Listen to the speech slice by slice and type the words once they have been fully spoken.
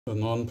The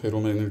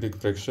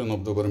non-ferromagnetic fraction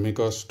of the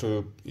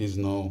vermicast is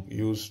now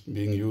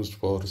being used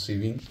for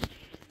sieving,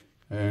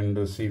 and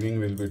sieving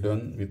will be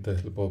done with the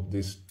help of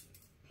this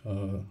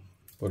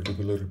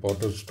particular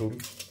potter's tool.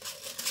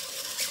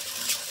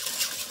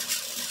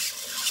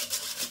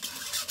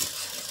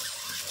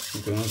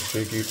 You cannot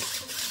shake it,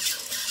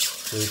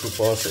 so to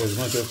pass as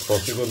much as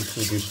possible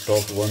through this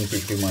top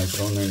 150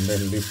 micron and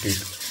then lift it,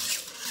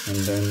 and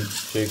then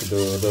check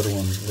the other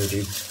one, that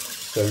is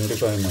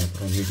 75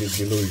 micron, which is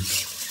below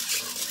it.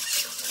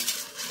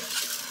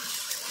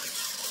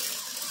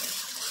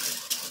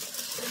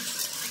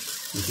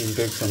 It will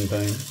take some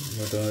time,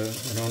 but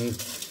around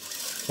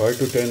 5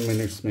 to 10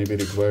 minutes may be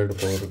required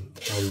for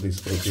all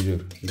this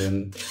procedure.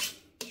 Then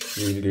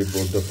we will get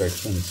both the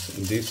fractions.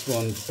 This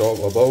one top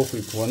above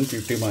with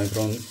 150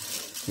 micron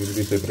will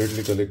be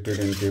separately collected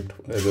and kept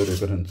as a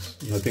reference.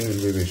 Nothing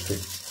will be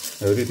wasted.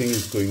 Everything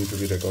is going to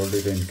be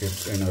recorded and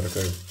kept and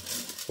archived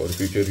for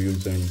future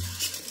use and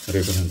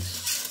reference,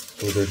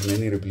 so that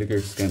many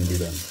replicates can be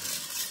done.